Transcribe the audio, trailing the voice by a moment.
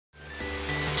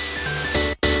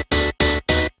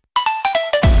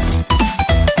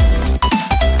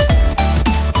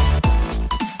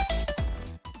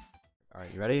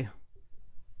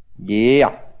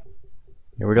Yeah.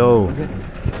 Here we go. Okay.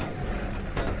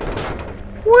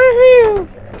 Woohoo!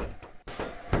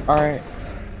 Alright.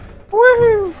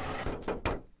 Woohoo!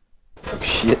 Oh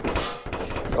shit.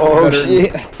 Oh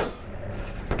shit.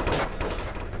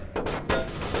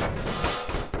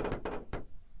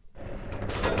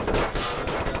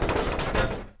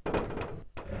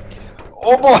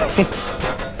 Oh boy!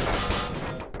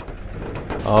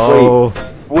 Oh.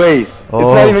 Wait, Oh.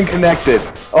 it's not even connected.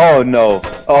 Oh no.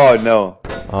 Oh no.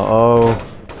 Uh-oh.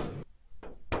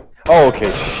 Oh,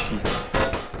 okay. Shit.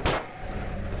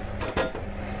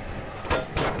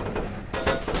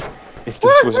 If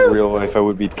this was real life, I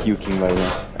would be puking by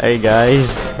now. Hey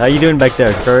guys, how you doing back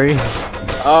there, Curry?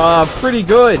 Pretty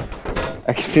good.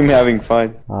 I can see him having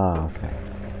fun. Oh, okay.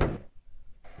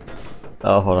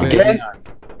 Oh, hold on. Again?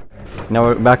 Now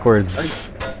we're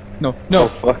backwards. No, Oh no.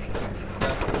 fuck.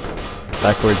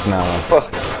 Backwards now.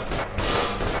 Fuck.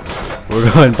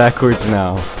 We're going backwards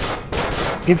now.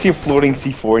 You can see a floating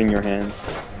C4 in your hands.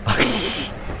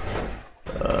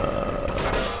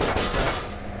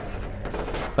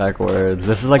 Backwards.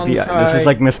 This is like this is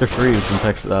like Mr. Freeze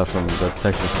from from the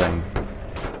Texas thing.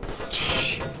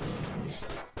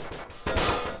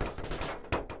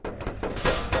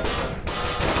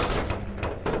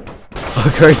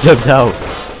 Oh, Curry jumped out.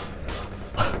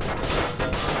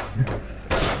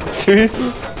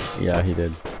 Seriously? Yeah, he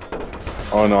did.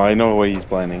 Oh no, I know what he's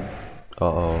planning.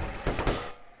 Uh-oh.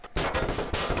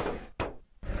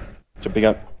 Jumping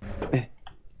up.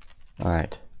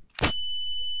 Alright.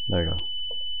 There you go.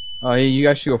 Oh, yeah, you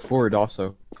guys should go forward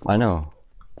also. I know.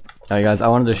 Hey guys, I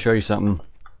wanted to show you something.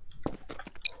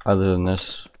 Other than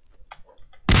this.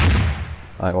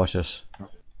 Alright, watch this.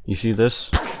 You see this?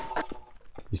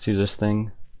 You see this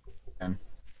thing? Okay.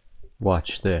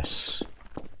 Watch this.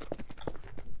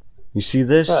 You see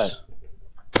this? What?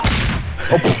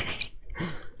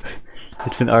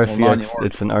 It's an RCX. on,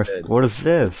 It's an RC. What is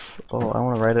this? Oh, I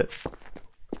want to write it.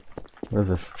 What is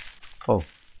this? Oh.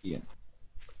 Yeah.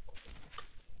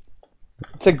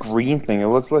 It's a green thing. It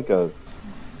looks like a.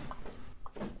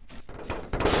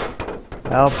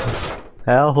 Help!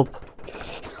 Help!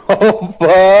 Oh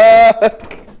fuck!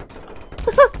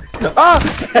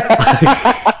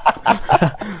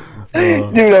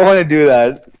 Dude, I want to do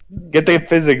that. Get the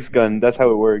physics gun. That's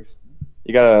how it works.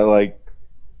 You gotta like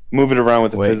move it around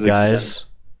with the physics guys.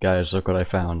 Guys, look what I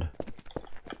found. gun.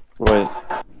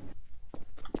 What?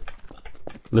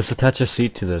 Let's attach a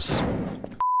seat to this.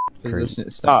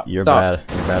 Stop. You're stop.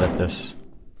 bad. You're bad at this.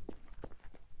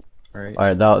 Alright.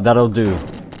 Alright, that'll do.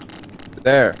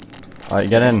 There. Alright,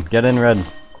 get in, Red.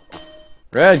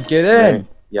 Red, get in. Right.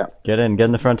 Yeah. Get in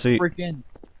the front seat. Freaking.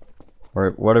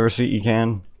 Or whatever seat you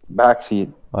can. Back seat.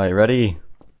 Alright, ready?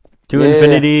 To Yeah.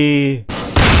 infinity!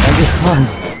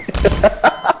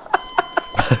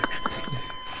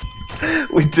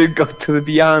 We did go to the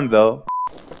beyond though.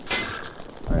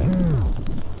 Alright.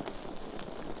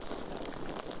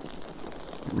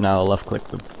 Now left click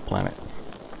the planet.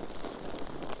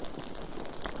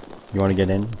 You wanna get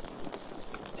in?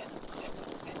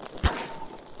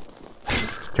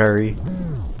 Curry.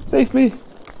 Save me.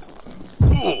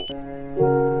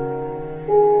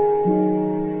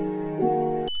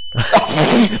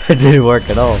 It didn't work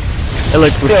at all. Hey,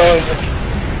 look,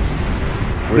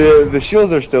 The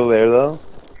shields are still there though.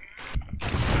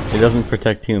 it doesn't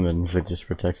protect humans, it just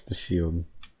protects the shield.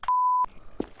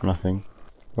 Nothing.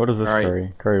 What is this, Alright.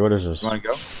 Curry? Curry, what is this? You wanna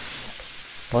go?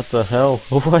 What the hell?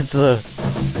 What the?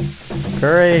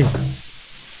 Curry!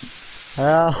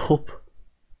 Help!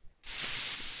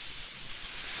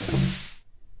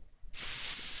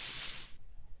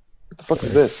 What the fuck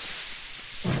is this?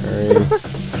 Curry.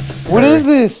 What is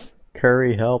this?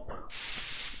 Curry, help.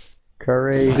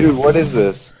 Curry. Dude, what is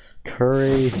this?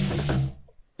 Curry.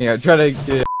 Yeah, try to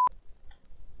get.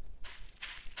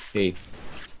 Hey.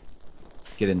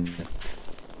 Get in this.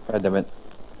 God damn it.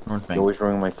 North You're Bank. always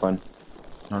ruining my fun.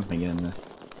 North Bank, get in this.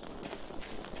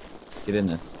 Get in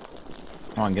this.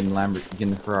 Come on, get in the get in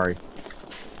the Ferrari.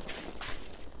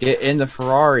 Get in the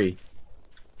Ferrari.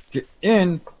 Get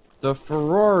in the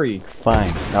Ferrari.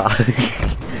 Fine.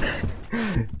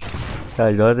 God,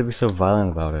 you don't have to be so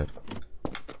violent about it.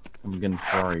 I'm getting the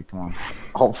Ferrari, come on.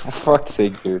 Oh, for fuck's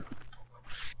sake, dude.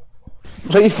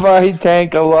 Leave my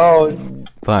tank alone.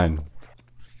 Fine.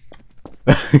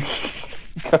 God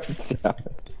damn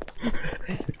it.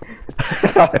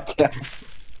 God damn it.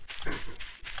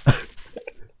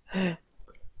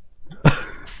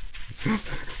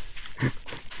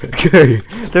 Curry,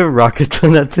 there are rockets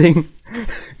on that thing.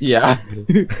 Yeah.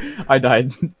 I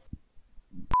died.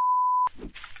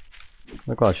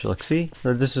 Look, watch. Look, see?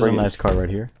 This is Bring a it. nice car right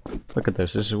here. Look at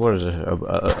this. This is what is it?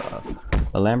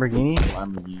 A Lamborghini?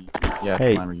 Lamborghini. Yeah,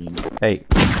 Hey. Lamborghini. Hey,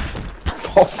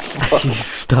 Oh, fuck.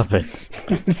 stop it.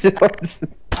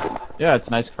 Yeah, it's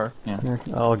a nice car. Yeah. Yeah,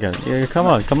 I'll get it. Yeah, come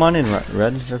on in,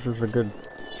 Red. This is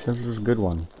a good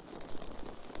one.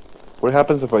 What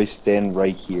happens if I stand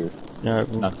right here? Yeah,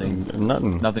 Nothing.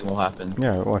 Nothing. Nothing will happen.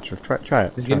 Yeah, watch. Try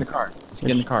it. Just get in the car. Just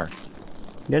get in the car.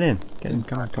 Get in.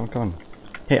 Come on.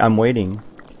 Hey, I'm waiting.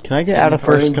 Can I get Yeah, out of why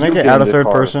first? don't Can I you get get out in of the third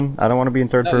car? person? I don't want to be in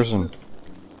third No, person.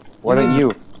 Why don't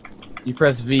you? You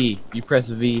press V. You press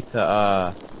V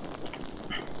to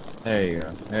There you go.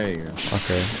 There you go.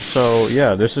 Okay. So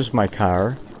yeah, this is my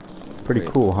car. Pretty Wait.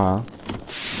 cool, huh?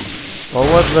 Oh,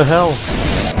 what the hell?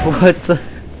 What the?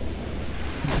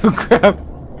 Oh crap.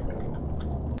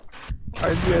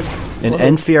 An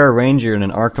NCR Ranger and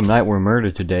an Arkham Knight were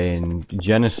murdered today in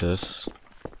Genesis.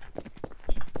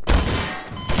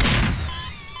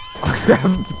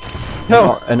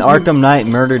 No. An Arkham Knight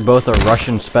murdered both a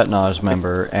Russian Spetsnaz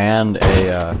member and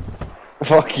a.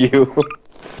 Fuck you.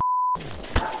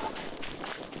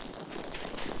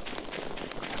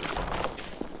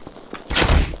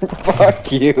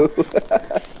 Fuck you.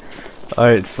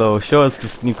 Alright, so show us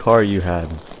this new car you had.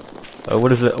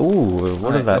 What is it? Ooh,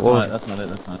 what is that? What was? That's not it.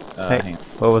 That's not it. Hey, Hang on.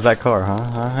 what was that car,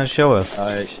 huh? Show us.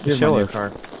 Here's Show my new us.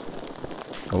 car.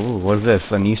 Ooh, what is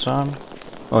this? A Nissan?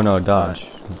 Oh no, Dodge.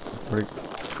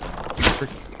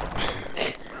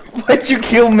 Why'd you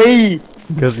kill me?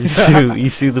 Because you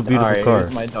see the beautiful Alright, car.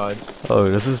 here's my Dodge. Oh,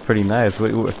 this is pretty nice.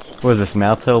 Wait, what is this?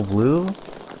 Maltel Blue?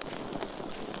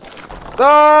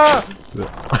 Ah!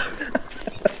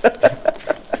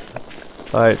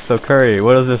 Alright, so Curry,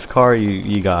 what is this car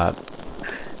you got?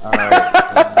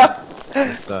 Alright.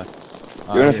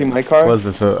 You wanna see my car? What is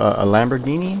this? A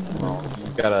Lamborghini?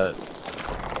 You gotta.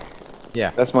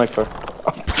 Yeah. That's my car.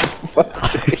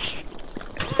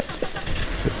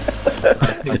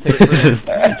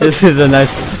 this is a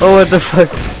nice. Oh, what the fuck?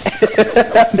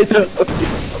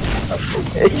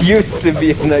 It used to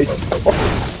be a nice car.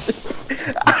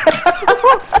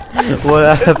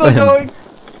 What happened?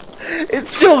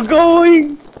 It's still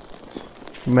going.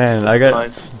 Man, I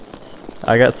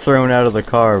got thrown out of the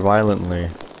car violently.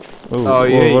 Ooh, Oh,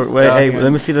 yeah, wait, yeah, hey, yeah.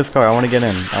 let me see this car. I want to get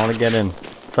in.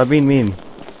 Stop being mean.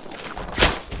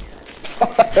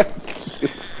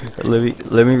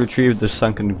 Let me retrieve the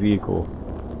sunken vehicle.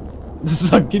 The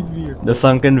sunken vehicle. The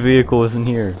sunken vehicle isn't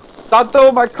here. Stop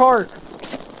throwing my car!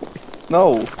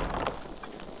 No.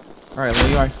 Alright, let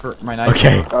me get my nice,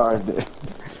 Okay.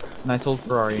 nice old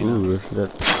Ferrari. You know. Ooh, that.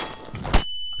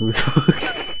 Ooh.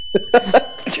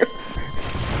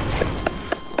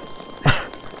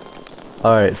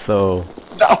 Alright, so.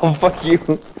 No, fuck you.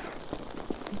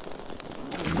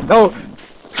 No!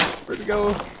 Where'd it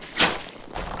go?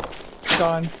 It's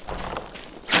gone.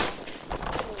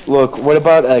 Look, what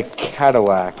about a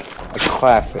Cadillac? A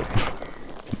classic.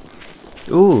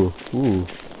 Ooh.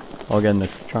 I'll get in the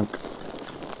trunk.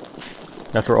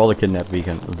 That's where all the kidnapped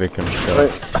victims go.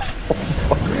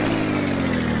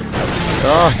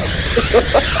 Ah!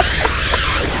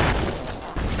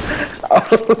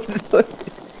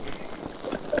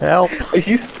 Help! Are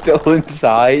you still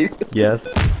inside? Yes.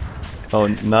 Oh,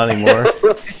 not anymore.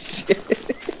 Oh, shit.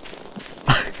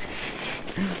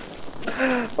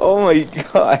 Oh my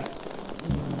god.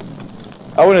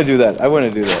 I wanna do that.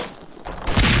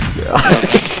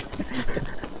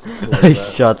 I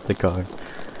shot the car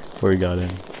before he got in.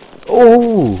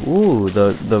 Ooh,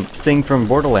 the thing from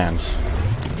Borderlands.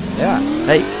 Yeah.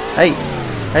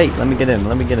 Hey, let me get in.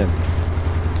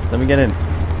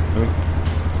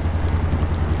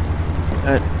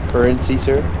 Currency,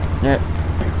 sir? Yeah.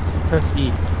 Press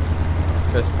E.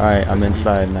 Alright, I'm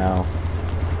inside now.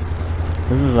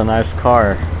 This is a nice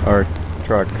car or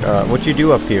truck. What you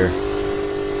do up here?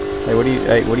 Hey, what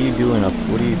are you doing up?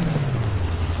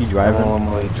 You driving?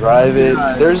 Normally drive it.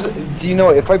 Do you know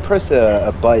if I press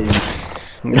a button,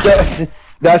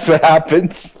 that's what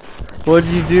happens. What'd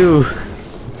you do?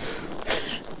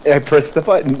 I press the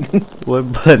button.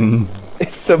 What button?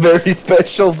 It's a very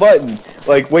special button.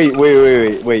 Like, wait.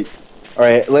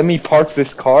 Alright, let me park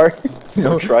this car.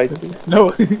 No. Try to.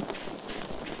 No.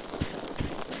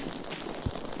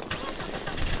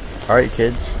 Alright,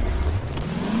 kids.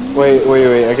 Wait.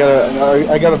 I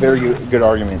got a very good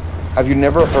argument. Have you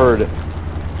never heard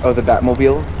of the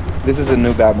Batmobile? This is a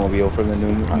new Batmobile from the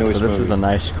newest So this movie. is a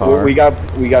nice car. We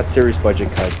got serious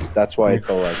budget cuts. That's why it's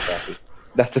so like crappy.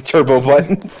 That's a turbo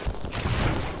button.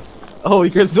 Oh,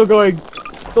 you're still going.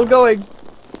 Still going.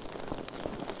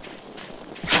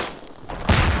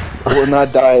 It will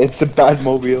not die. It's a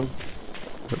Batmobile.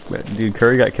 Dude,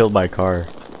 Curry got killed by a car.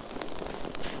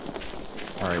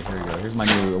 Alright, here we go. Here's my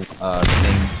new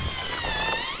thing.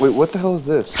 Wait, what the hell is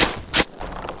this?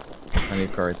 My new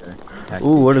car right there. Taxi.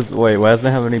 Ooh, what is? Wait, why doesn't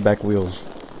it have any back wheels?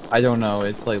 I don't know.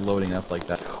 It's like loading up like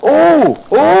that. Oh!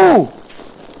 Oh!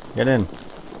 Get in.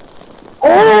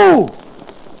 Oh!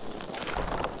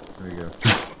 Here we go.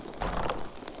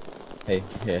 Hey,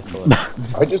 I saw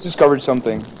it. I just discovered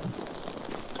something.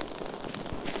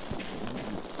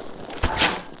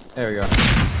 There we go.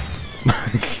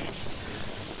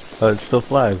 Oh, it still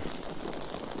flies.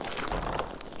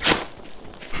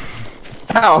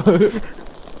 Ow!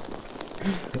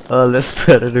 Oh, this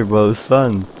predator bow is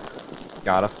fun.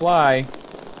 Gotta fly.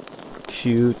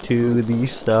 Shoot to the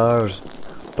stars.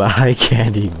 Buy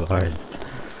candy bars.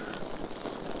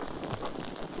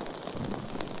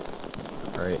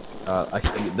 Alright,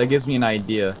 that gives me an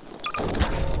idea.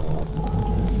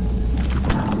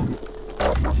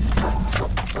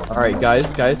 Alright,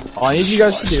 guys, all I need you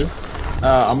guys to do,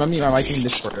 I'm gonna mute my mic in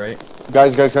Discord, right?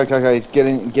 Guys,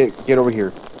 get over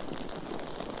here.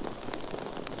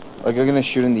 Like, I'm gonna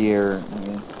shoot in the air.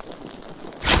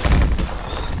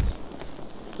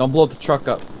 Don't blow the truck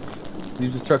up.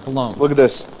 Leave the truck alone. Look at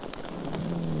this.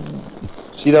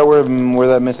 See that where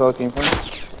that missile came from?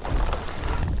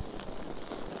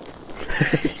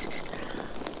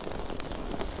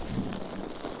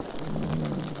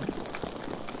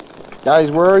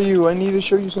 Guys, where are you? I need to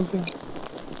show you something.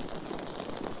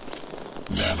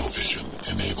 Nanovision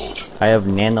enabled. I have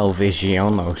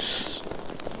nanovisionos.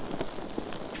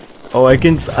 Oh, I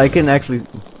can actually.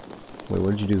 Wait,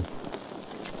 what did you do?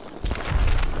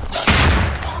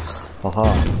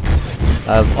 Haha.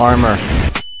 I have armor.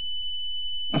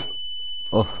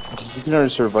 Oh. You can already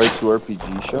survive 2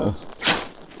 RPG shots.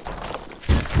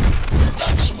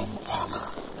 Maximum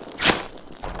armor.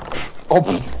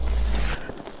 Oh.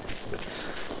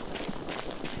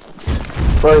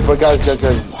 Right, but guys.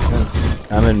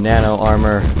 I'm in nano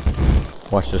armor.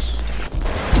 Watch this.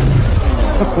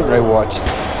 I watched.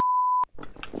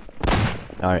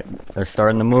 Alright, they're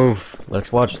starting to move.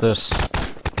 Let's watch this.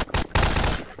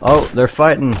 Oh, they're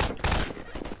fighting.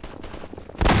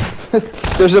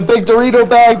 There's a big Dorito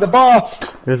bag, the boss!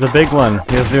 There's a big one.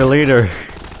 Here's their leader.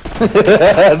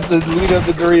 That's the leader of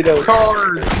the Dorito.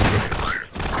 Card!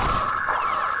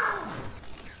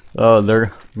 Oh,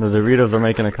 the Doritos are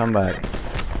making a comeback.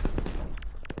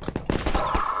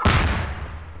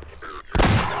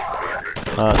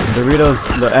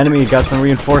 Doritos, the enemy got some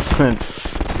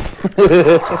reinforcements.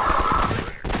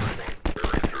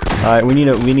 Alright, we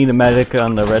need a medic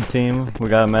on the red team. We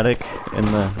got a medic in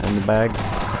the bag.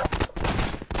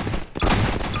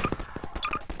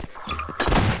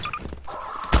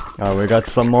 We got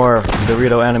some more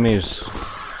Dorito enemies.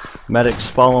 Medics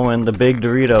following the big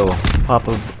Dorito,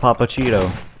 Papa Cheeto.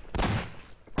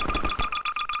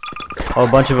 Oh,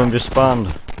 a bunch of them just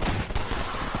spawned.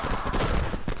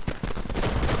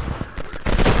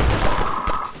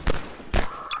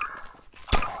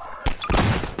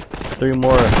 Three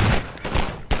more.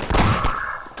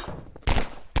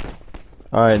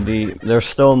 Alright, there's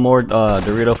still more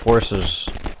Dorito forces.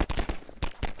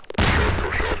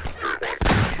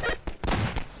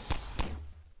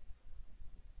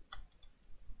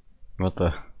 What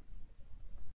the?